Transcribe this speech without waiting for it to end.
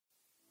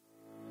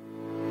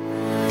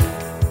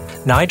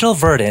Nigel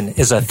Verdon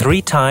is a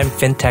three-time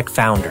fintech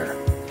founder.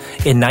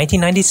 In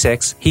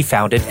 1996, he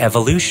founded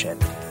Evolution,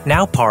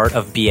 now part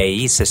of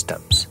BAE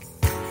Systems.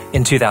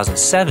 In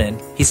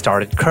 2007, he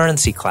started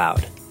Currency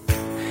Cloud.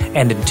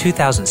 And in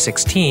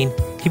 2016,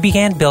 he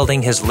began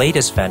building his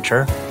latest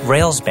venture,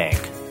 Railsbank.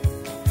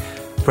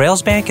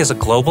 Railsbank is a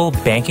global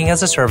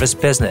banking-as-a-service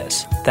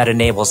business that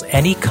enables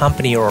any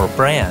company or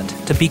brand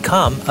to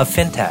become a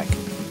fintech.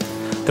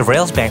 The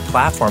Railsbank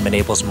platform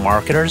enables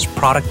marketers,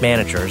 product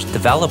managers,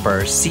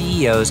 developers,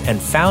 CEOs,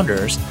 and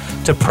founders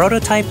to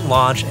prototype,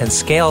 launch, and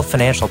scale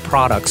financial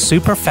products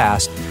super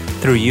fast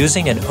through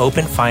using an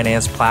open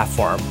finance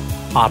platform,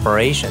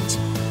 operations,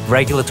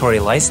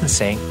 regulatory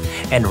licensing,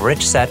 and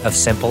rich set of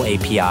simple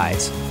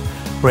APIs.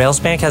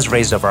 Railsbank has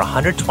raised over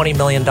 $120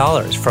 million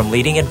from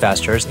leading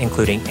investors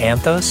including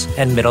Anthos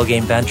and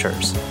Middlegame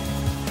Ventures.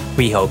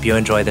 We hope you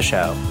enjoy the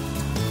show.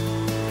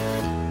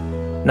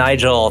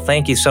 Nigel,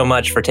 thank you so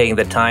much for taking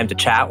the time to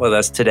chat with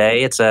us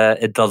today. It's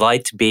a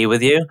delight to be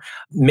with you.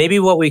 Maybe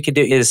what we could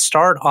do is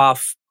start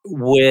off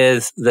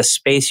with the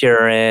space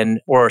you're in,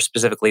 or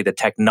specifically the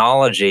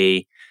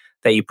technology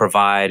that you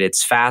provide.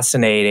 It's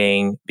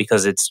fascinating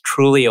because it's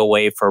truly a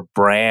way for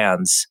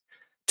brands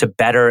to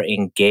better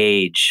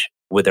engage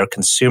with their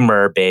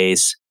consumer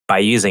base by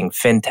using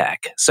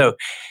fintech. So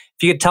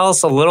if you could tell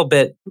us a little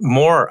bit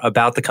more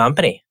about the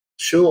company.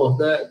 Sure.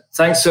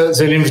 Thanks for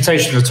the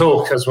invitation to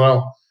talk as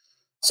well.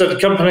 So the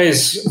company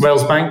is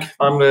Railsbank.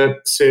 I'm the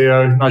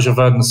CEO, Nigel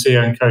Verdon, the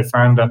CEO and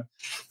co-founder.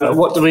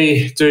 What do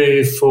we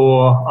do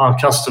for our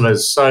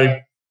customers? So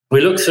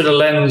we look through the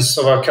lens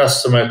of our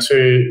customer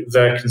to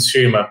their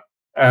consumer,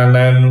 and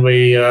then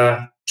we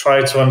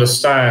try to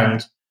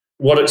understand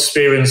what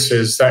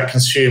experiences that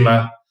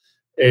consumer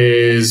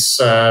is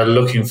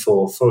looking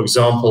for. For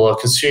example, a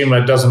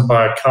consumer doesn't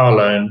buy a car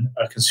loan,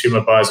 a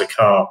consumer buys a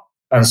car.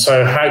 And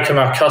so how can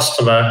our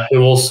customer,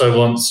 who also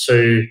wants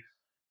to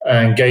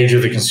engage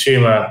with the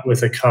consumer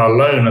with a car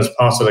loan as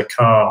part of the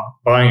car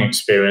buying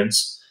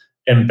experience,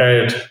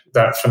 embed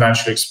that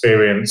financial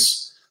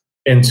experience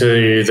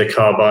into the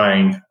car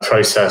buying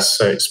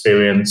process,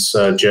 experience,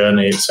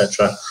 journey,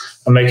 etc.,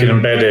 and make it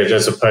embedded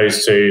as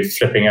opposed to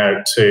flipping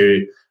out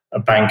to a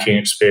banking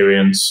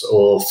experience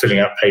or filling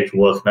out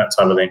paperwork and that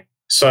type of thing.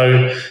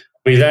 So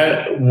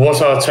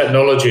what our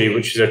technology,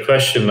 which is a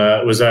question,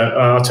 was that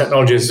our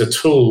technology is the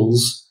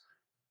tools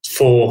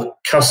for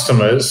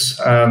customers.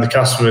 The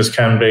customers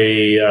can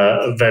be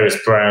various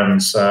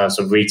brands,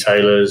 so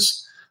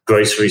retailers,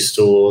 grocery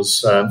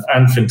stores,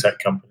 and fintech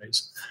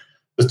companies.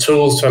 The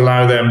tools to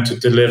allow them to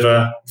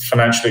deliver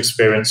financial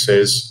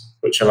experiences,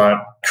 which are like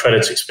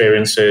credit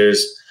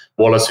experiences,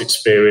 wallet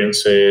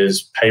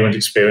experiences, payment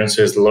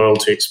experiences,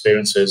 loyalty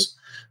experiences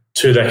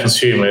to their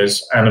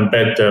consumers and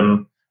embed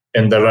them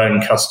in their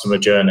own customer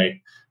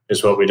journey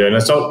is what we do. And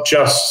it's not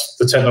just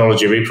the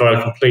technology. We provide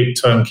a complete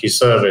turnkey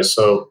service.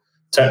 So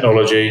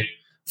technology,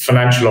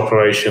 financial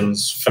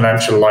operations,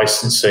 financial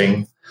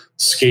licensing,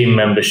 scheme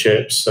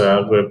memberships,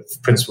 we're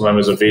principal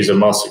members of Visa,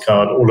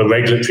 MasterCard, all the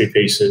regulatory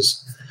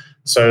pieces.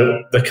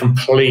 So the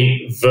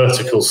complete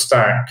vertical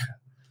stack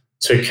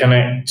to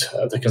connect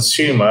the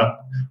consumer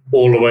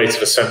all the way to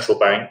the central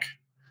bank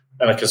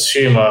and a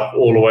consumer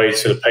all the way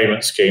to the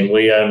payment scheme.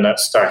 We own that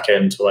stack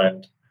end to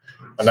end.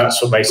 And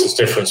that's what makes us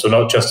different. We're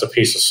not just a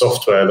piece of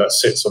software that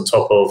sits on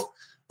top of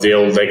the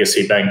old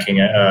legacy banking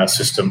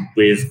system.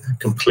 We've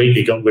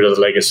completely got rid of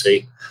the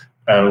legacy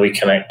and we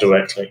connect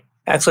directly.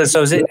 Excellent.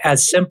 So is it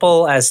as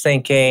simple as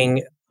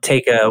thinking,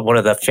 take one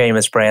of the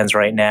famous brands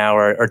right now,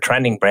 or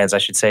trending brands, I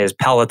should say, is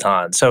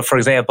Peloton. So for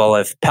example,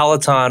 if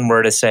Peloton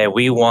were to say,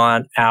 we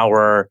want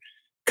our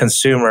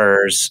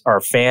consumers, our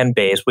fan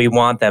base, we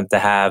want them to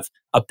have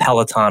a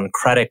Peloton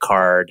credit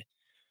card,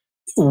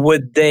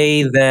 would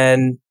they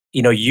then,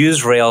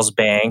 use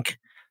Railsbank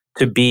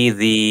to be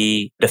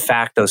the de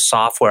facto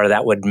software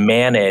that would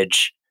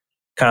manage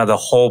kind of the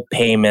whole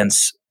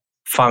payments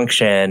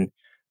function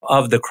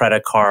of the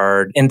credit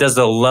card? And does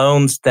the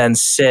loans then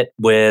sit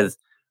with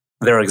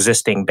their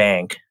existing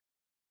bank?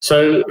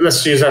 So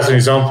let's use that as an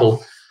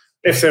example.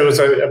 If there was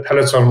a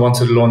Peloton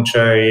wanted to launch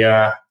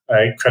a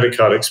credit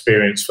card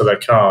experience for their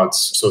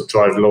cards, so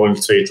drive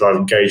loyalty, drive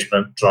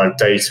engagement, drive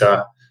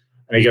data,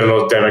 and you get a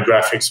lot of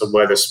demographics of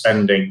where they're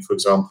spending. For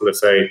example,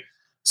 if they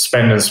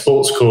spend in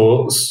sports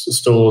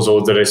stores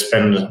or do they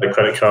spend a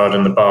credit card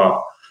in the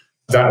bar,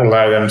 that will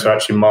allow them to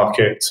actually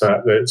market,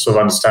 sort of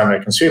understand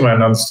their consumer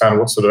and understand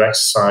what sort of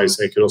exercise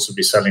they could also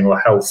be selling or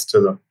health to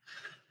them.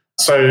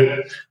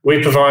 So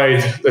we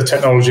provide the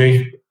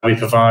technology.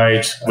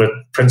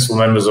 We're principal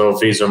members of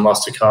Visa and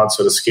MasterCard,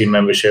 so the scheme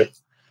membership.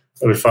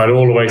 We provide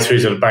all the way through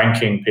to the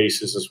banking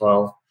pieces as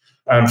well.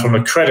 And from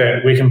the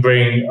credit, we can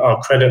bring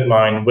our credit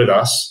line with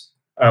us,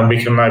 and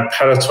we can allow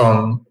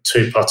Peloton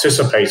to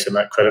participate in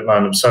that credit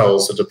line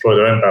themselves to deploy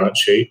their own balance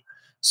sheet.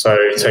 So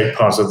take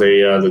part of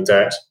the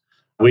debt.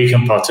 We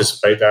can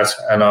participate that,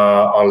 and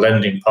our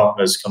lending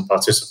partners can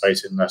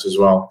participate in that as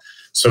well.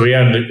 So we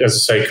own, as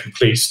I say,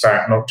 complete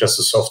stack, not just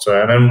the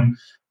software. And then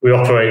we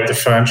operate the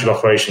financial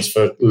operations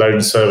for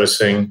loan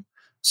servicing,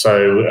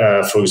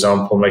 So, for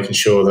example, making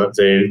sure that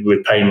the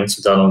repayments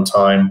are done on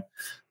time,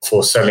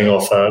 for selling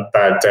off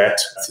bad debt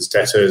if there's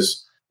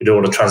debtors. You do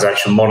all the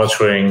transaction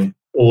monitoring,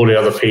 all the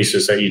other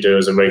pieces that you do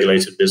as a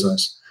regulated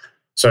business.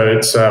 So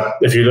it's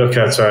if you look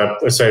at,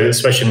 let's say,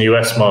 especially in the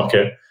US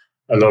market,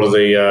 a lot of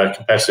the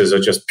competitors are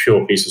just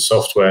pure piece of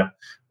software.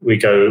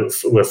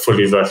 We're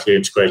fully vertically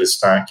integrated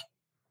stack.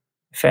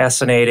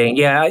 Fascinating.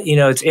 Yeah,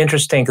 it's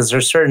interesting because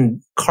there's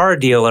certain car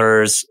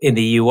dealers in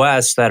the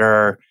US that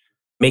are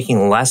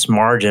making less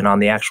margin on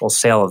the actual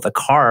sale of the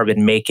car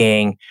and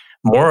making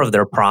more of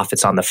their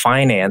profits on the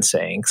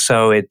financing.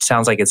 So it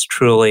sounds like it's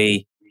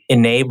truly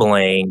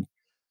enabling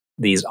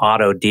these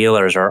auto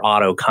dealers or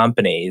auto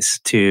companies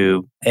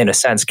to, in a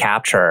sense,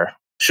 capture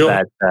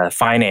that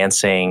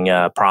financing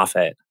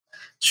profit.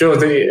 Sure.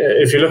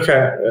 If you look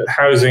at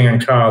housing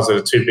and cars, are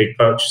the two big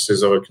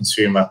purchases of a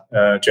consumer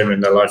generally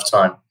in their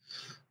lifetime.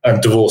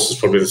 And divorce is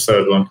probably the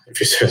third one, if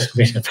you said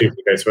people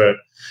go through it.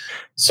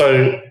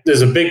 So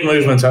there's a big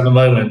movement at the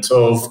moment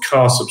of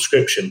car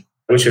subscription,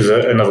 which is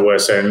another way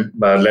of saying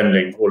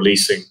lending or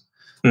leasing.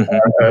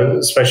 Mm-hmm.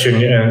 Especially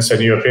in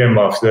the European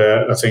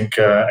market, I think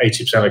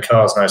 80% of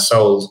cars now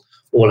sold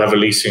all have a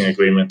leasing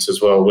agreement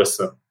as well with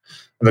them.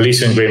 And the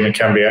leasing agreement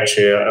can be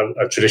actually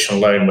a traditional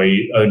loan where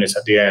you own it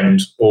at the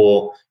end,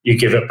 or you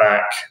give it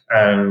back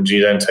and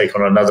you then take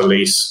on another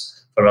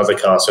lease for another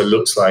car. So it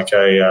looks like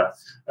a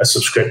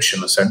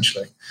subscription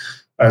essentially.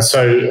 And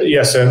so,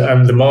 yes,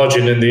 and the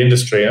margin in the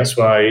industry, that's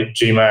why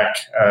GMAC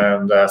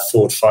and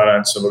Ford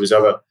Finance and all these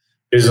other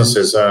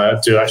businesses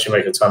do actually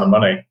make a ton of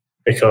money,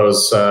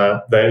 because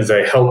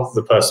they help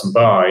the person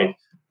buy,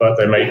 but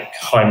they make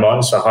a high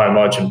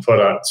margin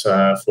product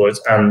for it,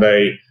 and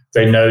they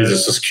know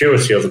there's the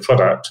security of the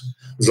product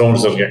as long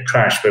as it doesn't get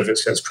crashed. But if it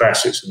gets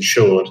crashed, it's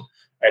insured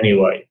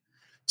anyway.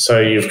 So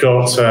you've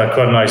got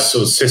quite a nice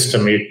sort of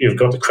system. You've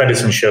got the credit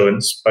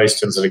insurance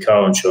based into the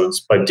car insurance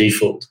by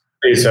default.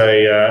 It's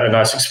a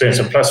nice experience.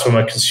 And plus, from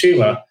a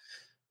consumer,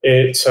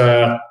 there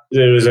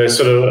was a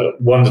sort of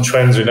one of the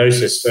trends we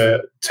noticed,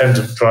 tend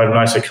to drive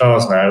nicer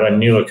cars now and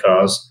newer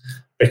cars,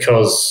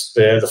 because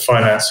the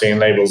financing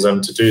enables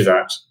them to do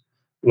that,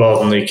 rather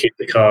than they keep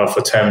the car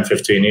for 10,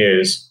 15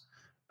 years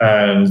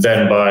and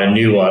then buy a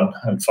new one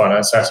and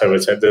finance that over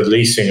time. The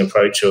leasing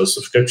approach or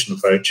subscription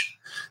approach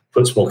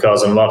puts more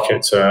cars on the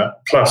market.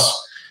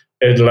 Plus,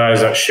 it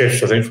allows that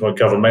shift, I think, from a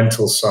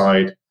governmental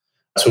side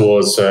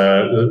towards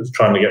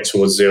trying to get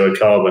towards zero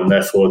carbon,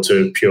 therefore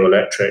to pure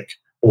electric,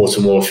 or to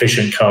more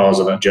efficient cars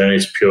on that journey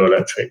to pure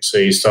electric. So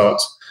you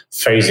start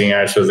phasing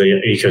out of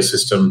the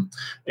ecosystem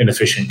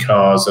inefficient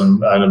cars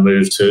and a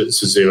move to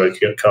zero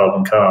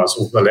carbon cars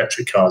or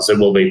electric cars. There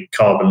will be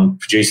carbon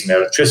producing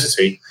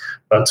electricity,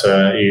 but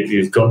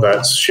you've got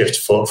that shift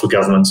for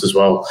governments as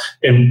well.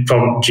 In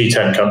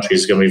G10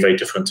 countries, it's going to be very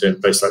different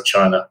in places like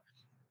China.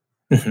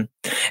 Mm-hmm.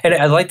 And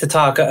I'd like to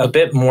talk a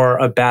bit more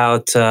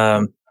about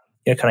kind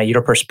of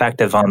your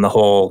perspective on the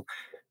whole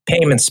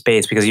payment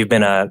space, because you've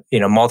been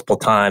multiple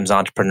times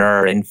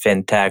entrepreneur in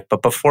fintech.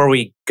 But before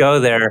we go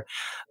there,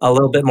 a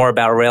little bit more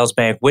about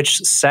Railsbank. Which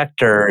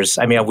sectors?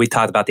 I mean, we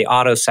talked about the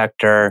auto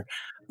sector.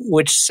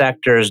 Which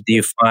sectors do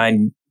you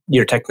find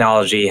your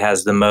technology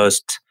has the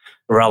most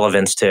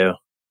relevance to?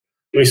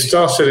 We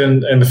started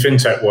in the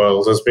fintech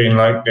world as being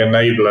like the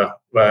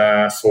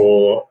enabler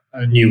for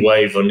a new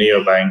wave of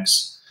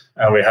neobanks.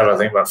 And we have, I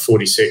think, about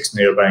 46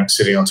 neobanks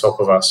sitting on top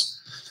of us,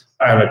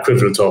 and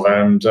equivalent of,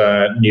 and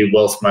new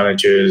wealth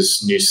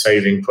managers, new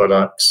saving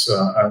products,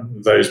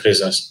 and those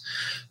business.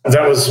 And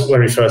that was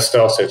when we first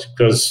started,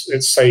 because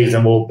it saved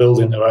them all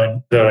building their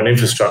own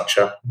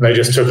infrastructure. They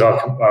just took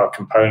our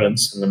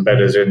components and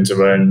embedded it into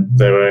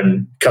their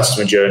own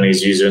customer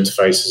journeys, user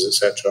interfaces,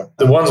 etc.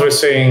 The ones we're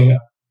seeing,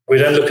 we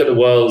don't look at the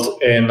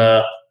world in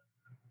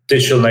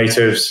digital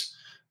natives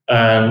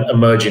and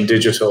emerging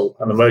digital.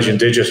 And emerging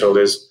digital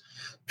is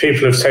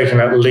people have taken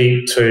that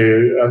leap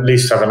to at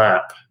least have an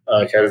app.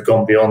 Okay, they've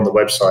gone beyond the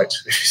website,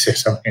 if you say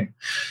something.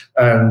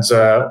 And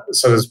so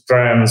there's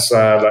brands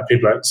like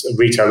people like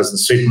retailers in the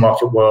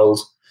supermarket world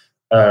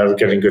we're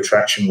getting good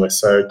traction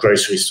with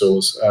grocery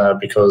stores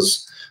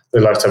because they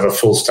like to have a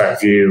full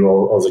stack view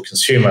of the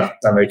consumer,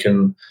 and they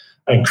can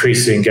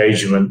increase the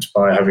engagement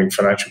by having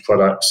financial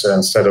products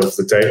instead of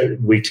the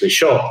weekly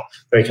shop.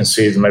 They can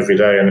see them every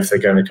day, and if they're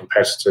going to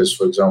competitors,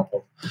 for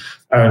example.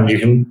 And you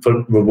can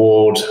put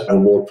reward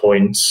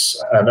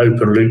points and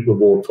open loop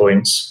reward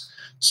points,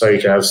 so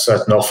you can have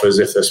certain offers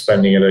if they're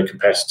spending at a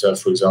competitor,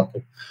 for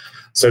example.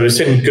 So we're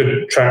seeing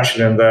good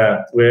traction in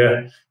there.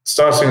 We're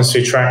starting to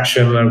see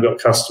traction, and we've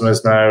got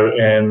customers now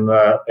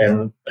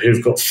in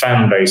who've got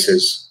fan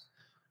bases.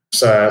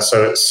 So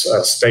it's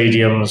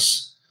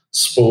stadiums,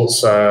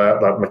 sports,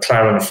 like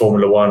McLaren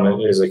Formula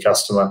One is a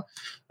customer,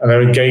 and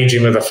they're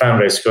engaging with a fan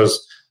base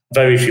because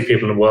very few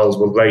people in the world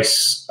will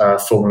race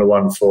Formula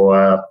One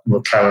for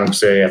McLaren because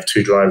they have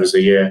 2 drivers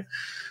a year.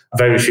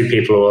 Very few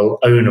people will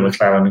own a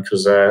McLaren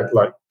because they're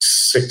like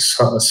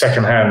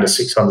second-hand is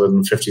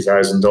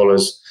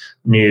 $650,000.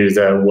 New,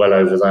 they're well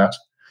over that.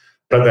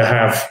 But they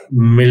have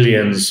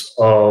millions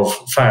of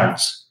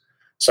fans.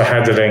 So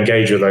how do they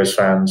engage with those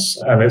fans?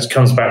 And it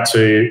comes back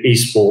to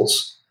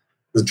esports.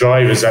 The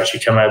drivers actually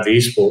come out of the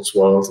esports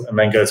world and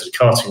then go to the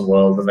karting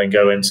world and then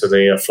go into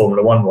the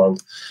Formula One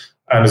world.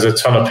 And there's a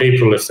ton of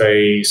people, if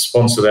they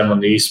sponsor them on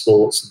the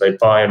esports, they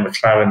buy a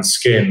McLaren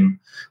skin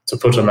to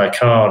put on their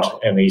card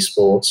in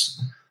esports,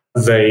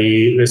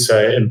 it's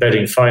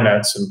embedding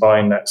finance and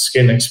buying that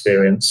skin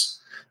experience.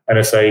 And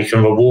if they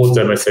can reward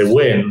them if they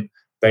win,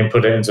 then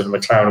put it into the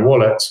McLaren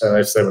wallet. And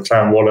if the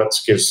McLaren wallet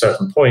gives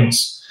certain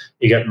points,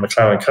 you get the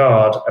McLaren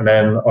card. And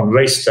then on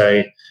race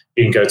day,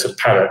 you can go to the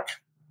paddock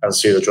and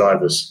see the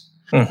drivers.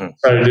 Mm-hmm.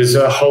 So there's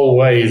a whole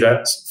way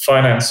that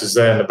finance is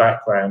there in the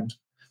background,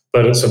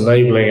 but it's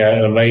enabling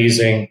an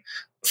amazing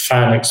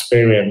fan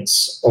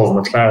experience of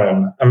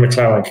McLaren. And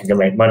McLaren can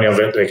make money of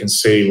it. They can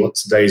see what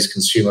today's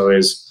consumer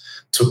is.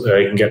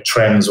 They can get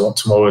trends on what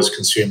tomorrow's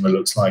consumer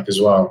looks like as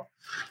well.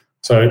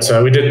 So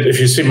if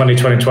you see Money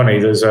 2020,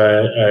 there's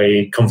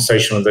a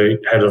conversation with the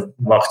head of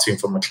marketing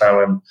for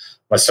McLaren,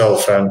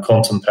 myself, and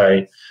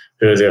QuantumPay,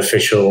 who are the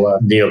official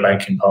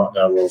neobanking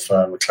partner of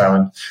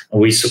McLaren,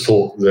 and we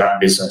support that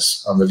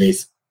business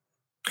underneath.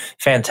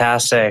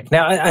 Fantastic.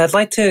 Now, I'd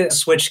like to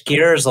switch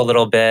gears a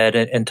little bit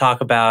and talk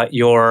about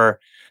your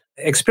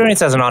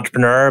experience as an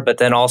entrepreneur, but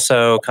then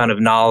also kind of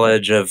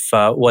knowledge of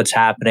what's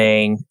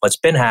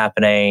been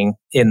happening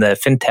in the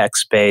fintech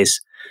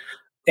space.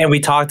 And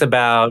we talked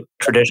about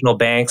traditional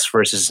banks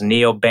versus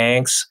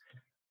neobanks.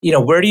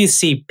 Where do you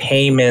see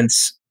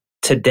payments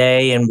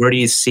today and where do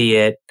you see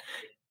it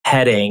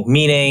heading?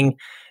 Meaning,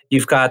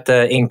 you've got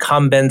the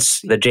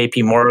incumbents, the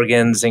JP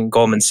Morgans and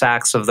Goldman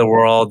Sachs of the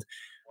world,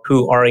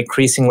 who are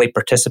increasingly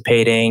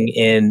participating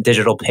in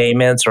digital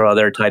payments or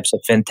other types of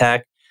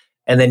fintech.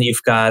 And then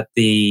you've got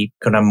the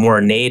kind of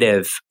more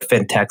native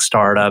fintech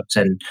startups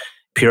and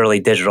purely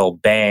digital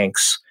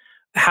banks.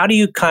 How do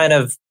you kind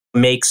of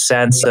make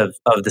sense of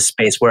the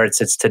space where it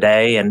sits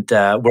today, and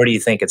where do you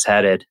think it's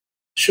headed?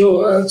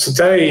 Sure.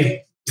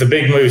 Today, the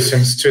big move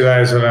since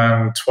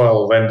 2012,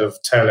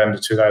 tail end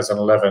of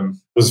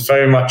 2011, was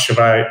very much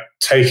about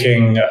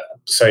taking,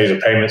 say,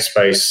 the payment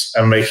space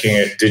and making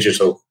it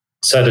digital.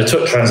 So they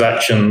took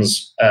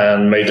transactions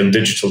and made them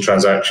digital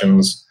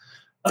transactions.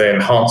 They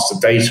enhanced the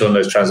data on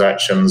those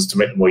transactions to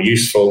make them more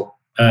useful.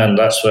 And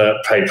that's where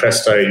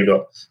PayPresto, you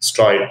got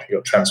Stripe, you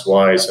got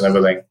TransferWise and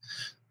everything.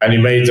 And you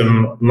made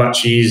them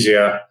much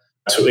easier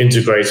to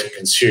integrate and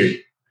consume.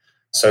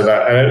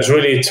 And it was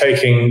really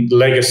taking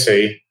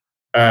legacy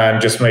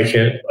and just making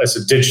it as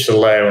a digital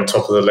layer on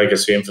top of the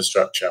legacy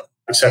infrastructure,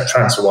 except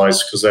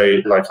TransferWise, because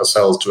they, like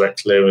ourselves,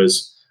 direct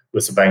clearers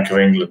with the Bank of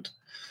England.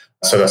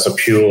 So that's a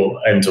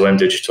pure end-to-end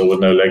digital with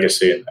no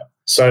legacy in it.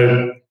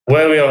 So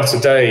where we are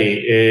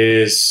today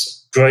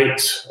is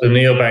great. The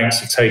neobanks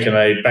have taken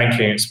a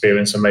banking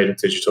experience and made it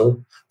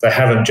digital. They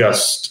haven't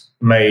just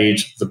made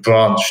the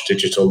branch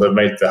digital, they've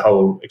made the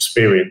whole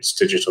experience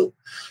digital,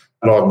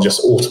 rather than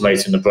just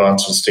automating the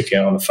branch and sticking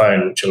it on the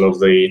phone, which a lot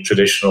of the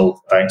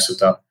traditional banks have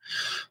done.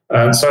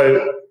 And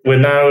so we're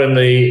now in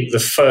the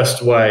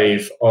first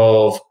wave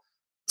of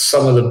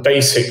some of the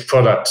basic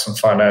products in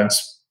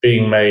finance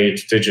being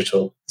made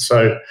digital.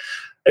 So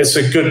it's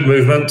a good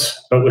movement,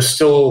 but we've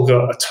still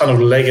got a ton of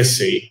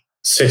legacy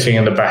sitting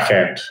in the back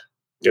end.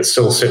 It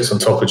still sits on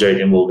top of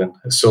JP Morgan.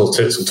 It still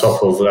sits on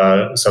top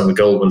of some of the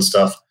Goldman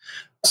stuff.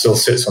 It still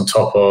sits on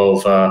top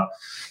of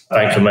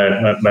Bank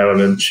of Merrill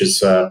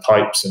Lynch's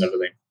pipes and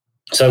everything.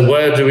 So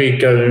where do we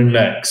go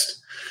next?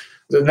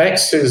 The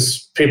next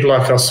is people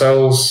like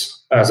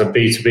ourselves as a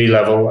B2B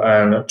level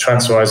and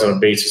TransferWise on a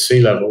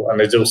B2C level. And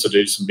they also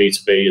do some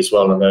B2B as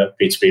well in the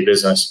B2B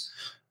business.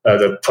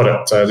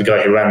 The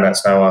guy who ran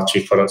that's now our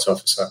Chief Product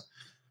Officer,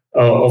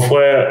 of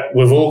where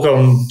we've all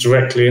gone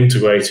directly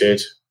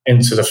integrated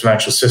into the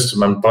financial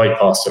system and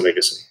bypassed the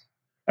legacy.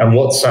 And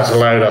what's that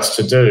allowed us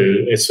to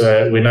do?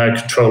 We now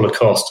control the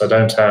cost. I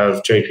don't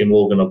have JP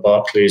Morgan or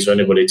Barclays or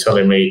anybody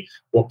telling me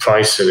what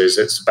price it is.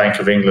 It's the Bank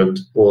of England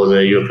or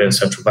the European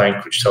Central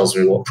Bank which tells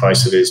me what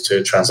price it is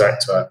to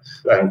transact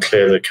and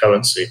clear the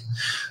currency.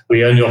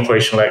 We own the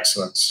operational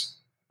excellence.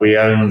 We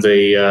own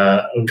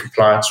the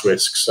compliance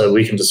risk, so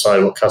we can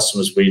decide what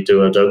customers we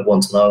do or don't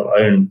want in our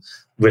own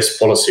risk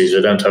policies.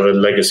 We don't have a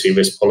legacy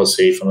risk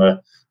policy from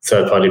a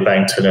third-party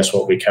bank telling us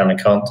what we can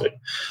and can't do.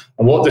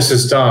 And what this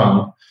has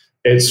done,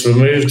 it's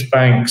removed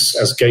banks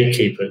as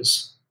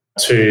gatekeepers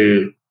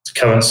to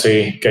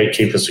currency,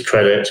 gatekeepers to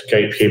credit,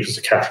 gatekeepers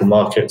to capital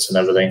markets and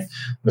everything. In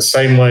the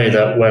same way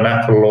that when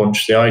Apple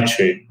launched the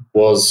iTunes,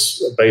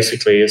 was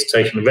basically it's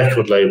taken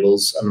record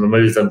labels and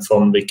removed them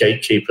from the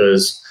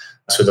gatekeepers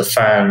to the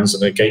fans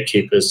and the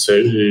gatekeepers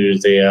to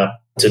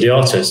the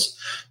artists.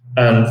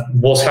 And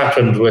what's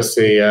happened with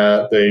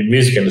the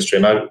music industry,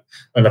 and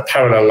in a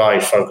parallel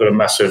life, I've got a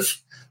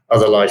massive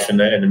other life in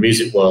the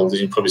music world. You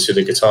can probably see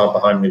the guitar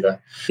behind me there.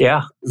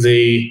 Yeah.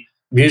 The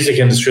music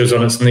industry was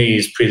on its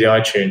knees pre the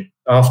iTunes.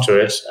 After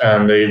it,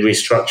 and they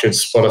restructured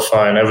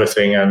Spotify and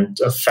everything, and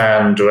a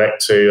fan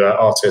direct to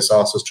artist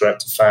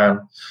direct to fan.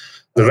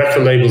 The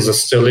record labels are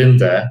still in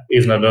there,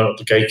 even though they're not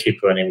the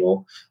gatekeeper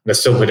anymore. They're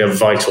still playing a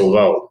vital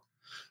role.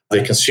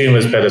 The consumer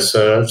is better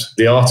served.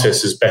 The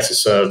artist is better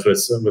served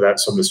without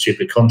some of the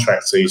stupid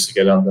contracts they used to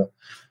get under.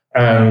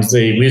 And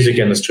the music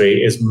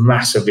industry is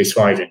massively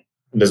thriving.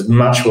 There's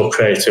much more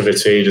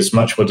creativity. There's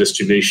much more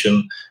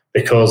distribution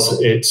because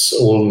it's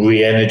all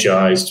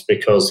re-energized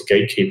because the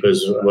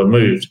gatekeepers were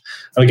moved.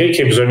 And the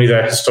gatekeepers were only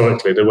there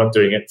historically. They weren't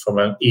doing it from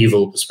an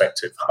evil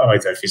perspective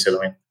either, if you see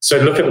what I mean. So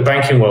look at the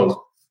banking world.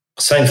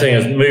 Same thing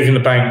as moving the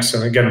banks.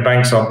 And again,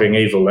 banks aren't being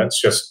evil. That's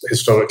just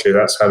historically,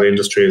 that's how the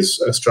industry is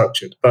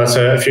structured. But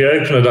if you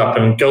open it up,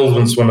 and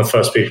Goldman's one of the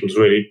first people to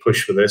really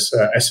push for this,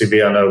 SEB,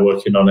 I know,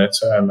 working on it,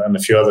 and a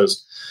few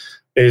others,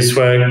 is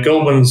where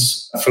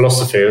Goldman's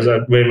philosophy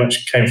really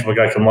much came from a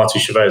guy called Marty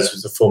Chavez,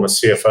 who's the former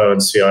CFO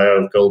and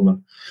CIO of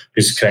Goldman,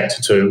 who's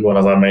connected to one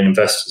of our main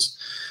investors,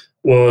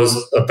 was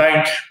a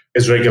bank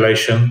is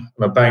regulation,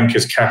 and a bank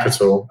is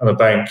capital, and a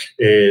bank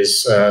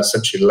is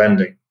essentially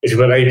lending. If you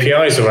put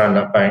APIs around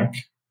that bank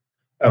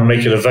and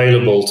make it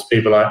available to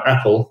people like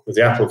Apple with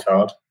the Apple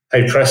Card,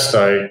 hey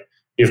presto,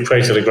 you've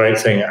created a great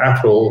thing.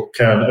 Apple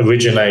can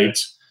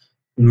originate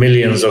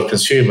millions of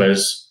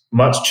consumers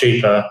much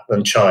cheaper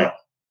than Chime,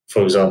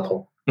 for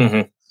example.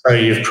 Mm-hmm. So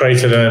you've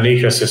created an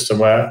ecosystem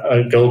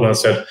where Goldman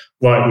said,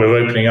 right, we're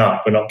opening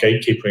up, we're not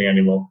gatekeeping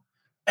anymore.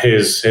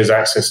 Here's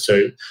access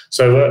to.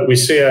 So we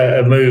see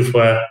a move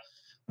where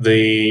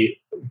the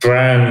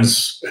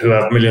brands who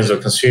have millions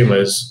of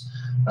consumers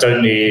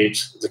don't need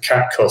the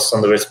cap costs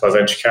underwritten by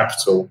venture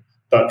capital,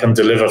 but can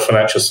deliver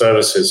financial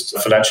services,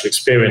 financial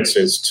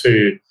experiences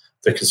to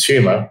the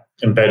consumer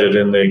embedded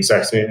in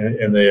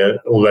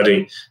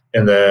already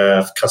in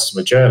their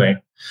customer journey.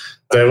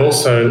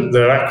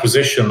 Their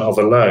acquisition of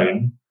a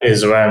loan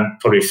is around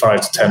probably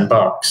 $5 to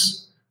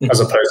 $10, as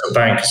opposed to a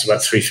bank is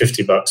about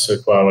 $350 to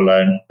acquire a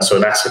loan, so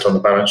an asset on the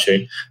balance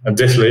sheet, and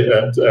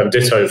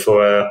ditto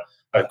for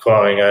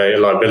acquiring a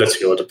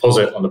liability or a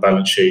deposit on the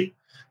balance sheet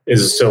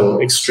is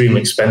still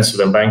extremely expensive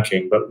in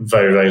banking, but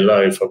very, very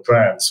low for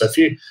brands. So if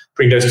you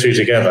bring those two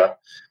together,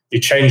 you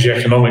change the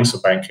economics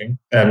of banking,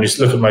 and you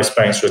look at most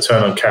banks'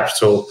 return on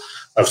capital,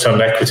 return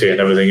on equity and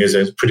everything is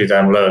pretty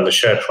damn low, and the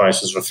share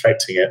price is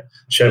reflecting it.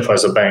 Share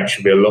price of banks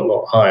should be a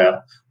lot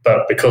higher,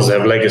 but because they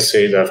have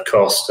legacy, they have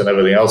cost and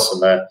everything else in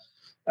there,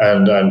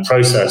 and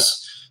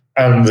process,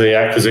 and the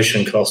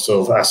acquisition cost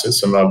of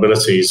assets and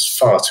liabilities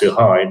far too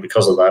high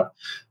because of that,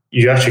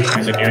 you actually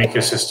create a new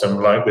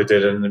ecosystem like they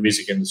did in the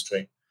music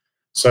industry.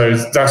 So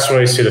that's where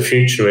I see the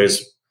future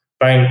is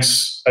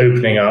banks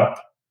opening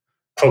up,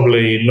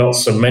 probably not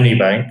so many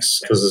banks,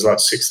 because there's like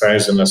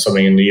 6,000 or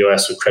something in the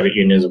US with credit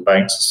unions and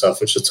banks and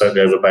stuff, which is a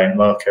totally overbanked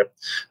market.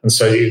 And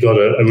so you've got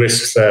a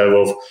risk there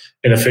of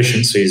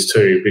inefficiencies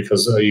too,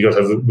 because you've got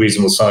to have a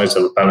reasonable size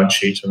of a balance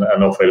sheet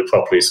and operate it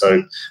properly.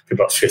 So you've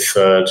got Fifth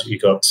Third,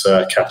 you've got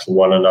Capital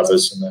One and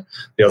others, and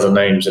the other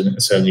names in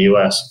the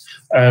US.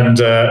 And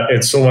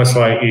it's almost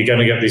like you're going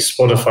to get these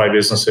Spotify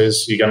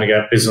businesses, you're going to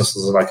get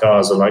businesses like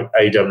ours, or like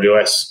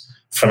AWS,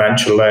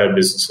 financial layer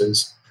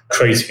businesses,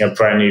 creating a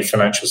brand new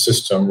financial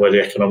system where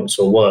the economics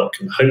will work.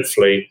 And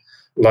hopefully,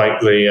 like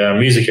the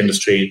music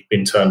industry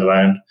being turned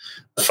around,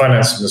 the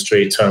finance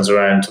industry turns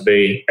around to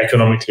be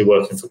economically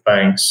working for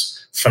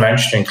banks,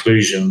 financial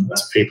inclusion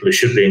to people who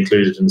should be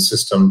included in the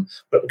system,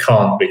 but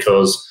can't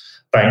because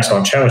banks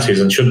aren't charities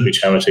and shouldn't be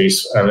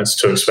charities, and it's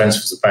too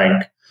expensive as a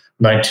bank.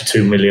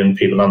 92 million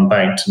people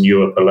unbanked in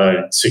Europe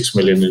alone, 6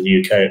 million in the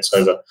UK. It's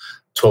over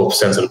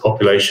 12% of the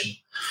population.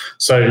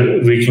 So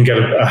we can get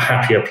a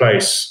happier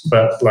place.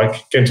 But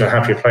like getting to a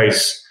happier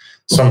place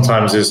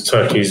sometimes is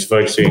turkeys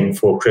voting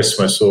for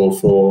Christmas or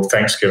for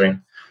Thanksgiving.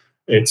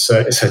 It's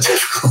a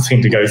difficult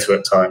thing to go through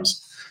at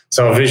times.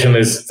 So our vision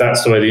is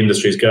that's the way the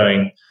industry is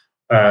going.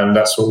 And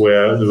that's what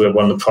we're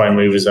one of the prime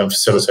movers and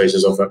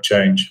facilitators of that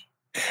change.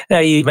 Now,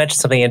 you mentioned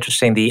something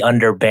interesting, the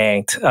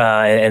underbanked,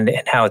 and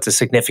how it's a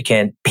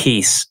significant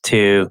piece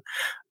to,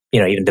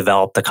 even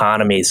developed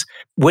economies.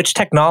 Which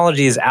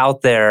technologies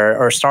out there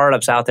or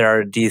startups out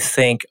there do you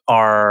think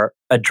are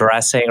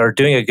addressing or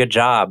doing a good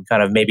job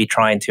kind of maybe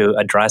trying to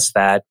address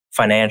that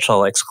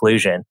financial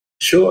exclusion?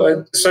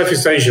 Sure.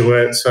 Southeast Asia,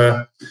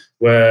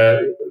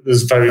 where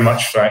there's very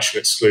much financial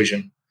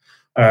exclusion.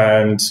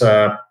 And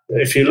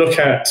if you look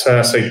at,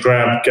 say,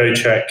 Grab,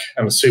 GoCheck,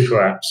 and the super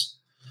apps,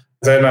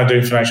 they're now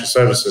doing financial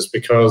services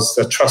because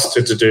they're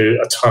trusted to do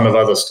a ton of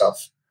other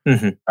stuff.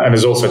 Mm-hmm. And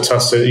there's also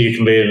trusted you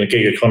can be in a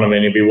gig economy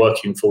and you'll be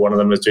working for one of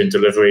them that's doing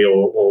delivery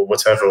or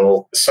whatever.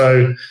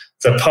 So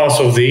they're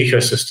part of the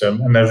ecosystem,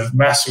 and they've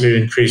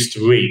massively increased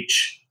the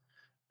reach,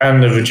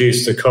 and they've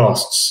reduced the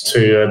costs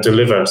to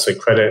deliver, so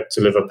credit,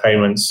 deliver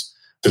payments,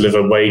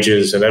 deliver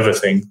wages and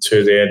everything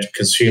to the end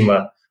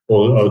consumer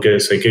or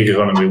say gig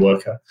economy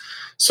worker.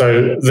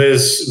 So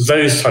there's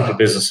those type of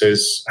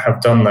businesses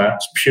have done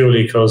that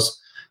purely because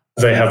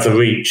they have the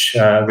reach.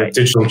 The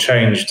digital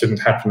change didn't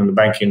happen in the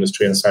banking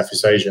industry in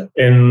Southeast Asia.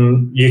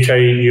 In UK,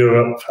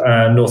 Europe,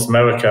 North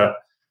America,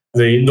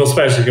 North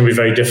America can be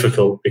very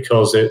difficult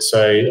because it's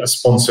a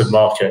sponsored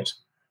market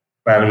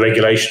and the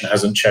regulation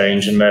hasn't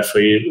changed, and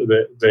therefore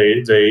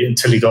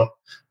until you got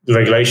the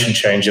regulation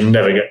change, you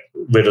never get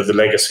rid of the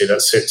legacy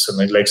that sits and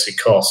the legacy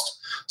cost.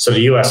 So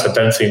the US, I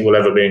don't think will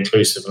ever be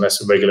inclusive unless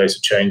the regulator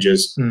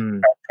changes,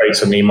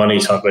 creates a new money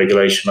type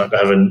regulation like they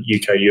have in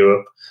UK,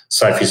 Europe,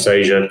 Southeast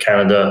Asia,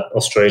 Canada,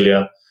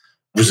 Australia,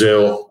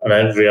 Brazil, and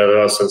every other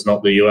else that's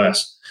not the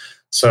US.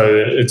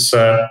 So it's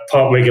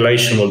part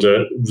regulation will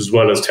do it as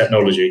well as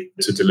technology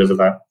to deliver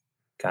that.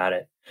 Got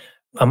it.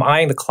 I'm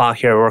eyeing the clock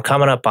here. We're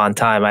coming up on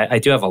time. I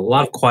do have a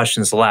lot of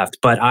questions left,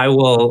 but I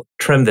will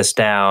trim this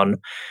down.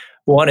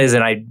 One is,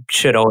 and I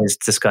should always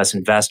discuss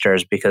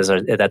investors because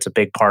that's a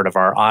big part of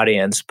our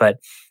audience,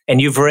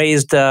 and you've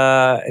raised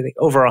I think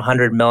over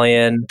 $100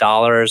 million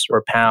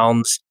or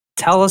pounds.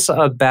 Tell us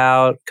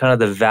about kind of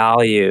the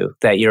value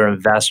that your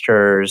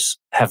investors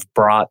have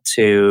brought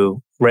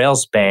to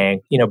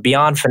Railsbank,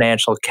 beyond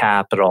financial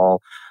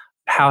capital.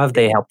 How have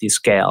they helped you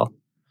scale?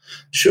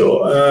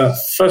 Sure.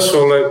 First of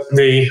all,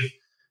 the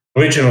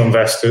original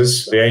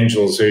investors, the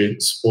angels who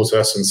support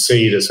us and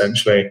seed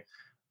essentially,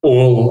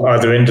 all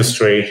either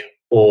industry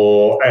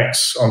or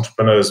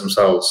ex-entrepreneurs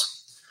themselves.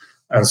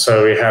 And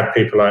so we had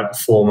people like the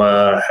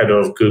former head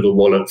of Google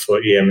Wallet for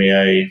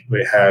EMEA.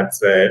 We had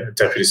the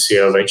deputy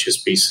CEO of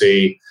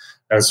HSBC.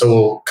 And so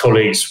all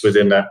colleagues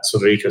within that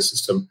sort of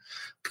ecosystem.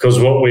 Because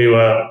what we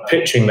were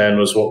pitching then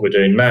was what we're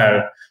doing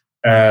now.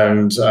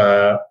 And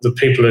the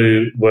people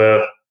who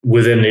were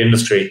within the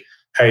industry,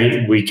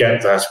 hey, we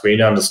get that. We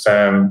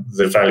understand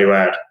the value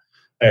add.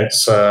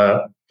 It's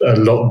a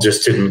lot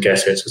just didn't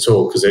get it at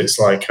all because it's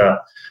like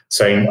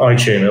saying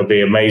iTunes will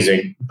be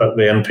amazing, but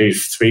the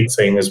MP3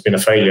 thing has been a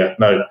failure.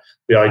 No,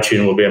 the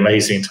iTunes will be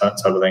amazing type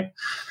of thing.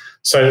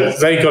 So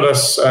they got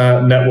us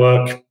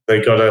network,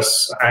 they got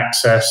us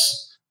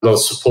access, a lot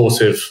of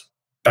supportive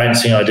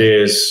bouncing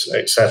ideas,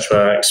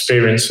 etc.,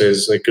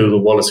 experiences, the Google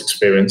Wallet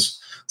experience.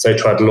 So they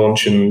tried to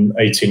launch in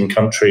 18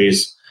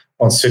 countries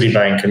on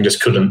Citibank and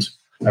just couldn't.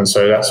 And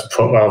so that's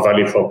our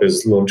value prop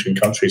is launching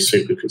countries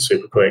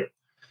super quick.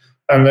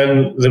 And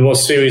then there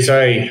was Series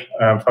A,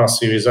 past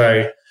Series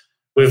A.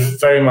 We've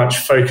very much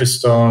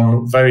focused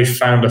on very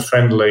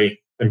founder-friendly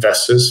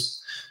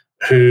investors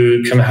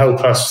who can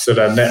help us through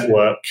their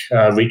network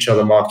reach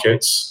other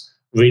markets,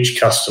 reach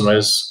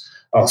customers,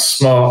 are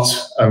smart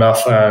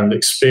enough and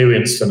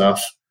experienced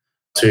enough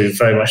to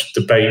very much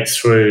debate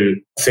through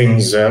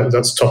things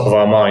that's top of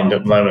our mind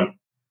at the moment.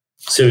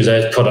 Series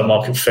A is product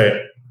market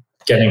fit,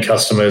 getting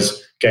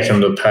customers,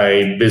 getting them to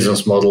pay,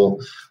 business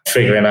model,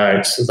 figuring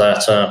out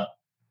that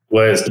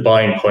where's the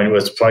buying point,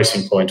 where's the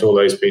pricing point, all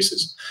those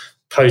pieces.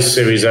 Post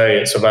Series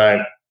A, it's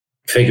about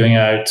figuring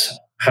out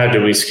how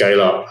do we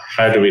scale up,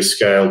 how do we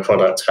scale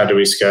product, how do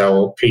we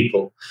scale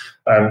people,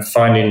 and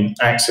finding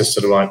access to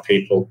the right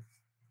people.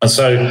 And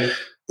so,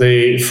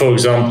 for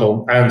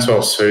example,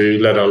 Antos, who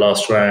led our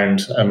last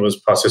round and was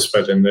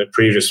participating in the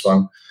previous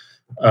one,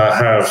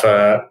 have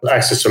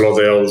access to a lot of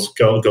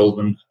the old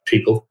Goldman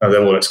people.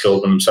 They're all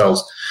ex-Goldman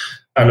themselves.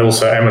 And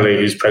also Emily,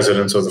 who's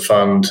president of the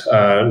fund,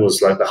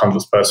 was like the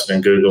 100th person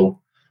in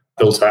Google,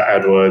 built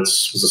out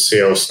AdWords, was the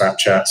CEO of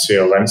Snapchat,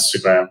 CEO of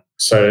Instagram.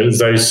 So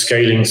those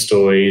scaling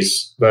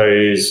stories,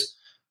 those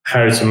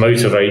how to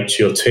motivate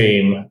your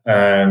team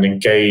and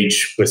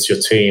engage with your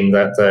team,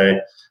 that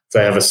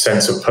they have a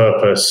sense of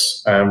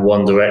purpose and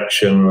one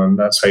direction, and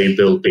that's how you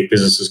build big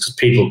businesses, because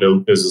people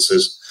build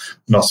businesses,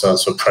 not a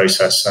sort of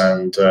process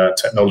and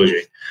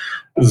technology.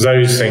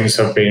 Those things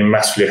have been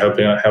massively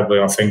helping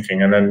our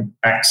thinking, and then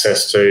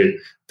access to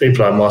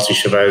people like Marty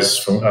Chavez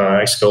from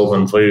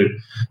ex-Goldman,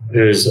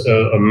 who's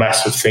a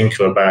massive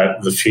thinker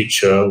about the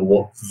future,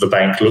 what the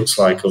bank looks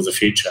like of the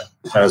future,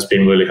 has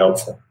been really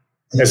helpful.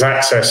 There's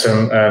access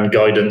and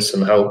guidance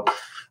and help,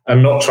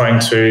 and not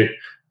trying to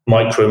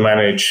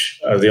micromanage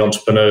the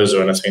entrepreneurs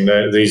or anything.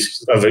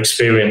 These I've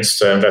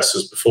experienced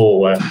investors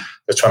before where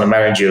they're trying to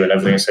manage you and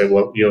everything and say,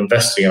 well, you're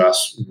investing in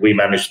us, we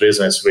manage the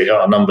business,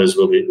 our numbers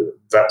will be,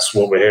 that's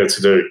what we're here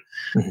to do,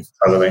 kind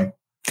of thing.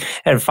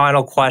 And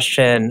final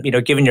question,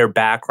 given your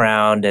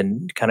background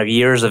and kind of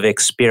years of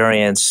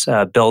experience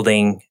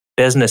building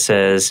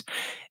businesses,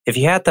 if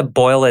you had to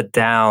boil it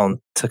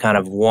down to kind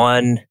of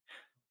one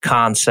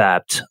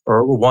concept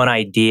or one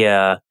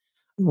idea,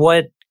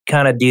 what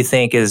kind of do you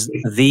think is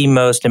the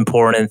most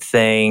important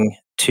thing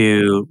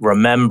to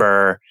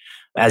remember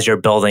as you're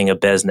building a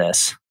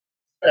business?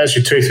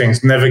 Actually, two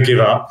things. Never give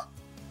up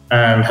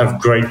and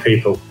have great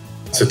people.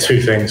 So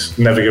two things.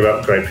 Never give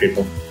up, great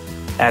people.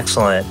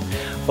 Excellent.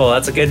 Well,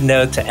 that's a good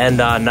note to end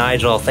on.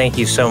 Nigel, thank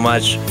you so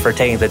much for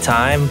taking the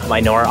time.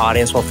 I know our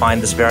audience will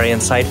find this very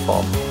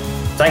insightful.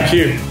 Thank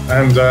you.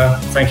 And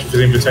thank you for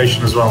the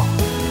invitation as well.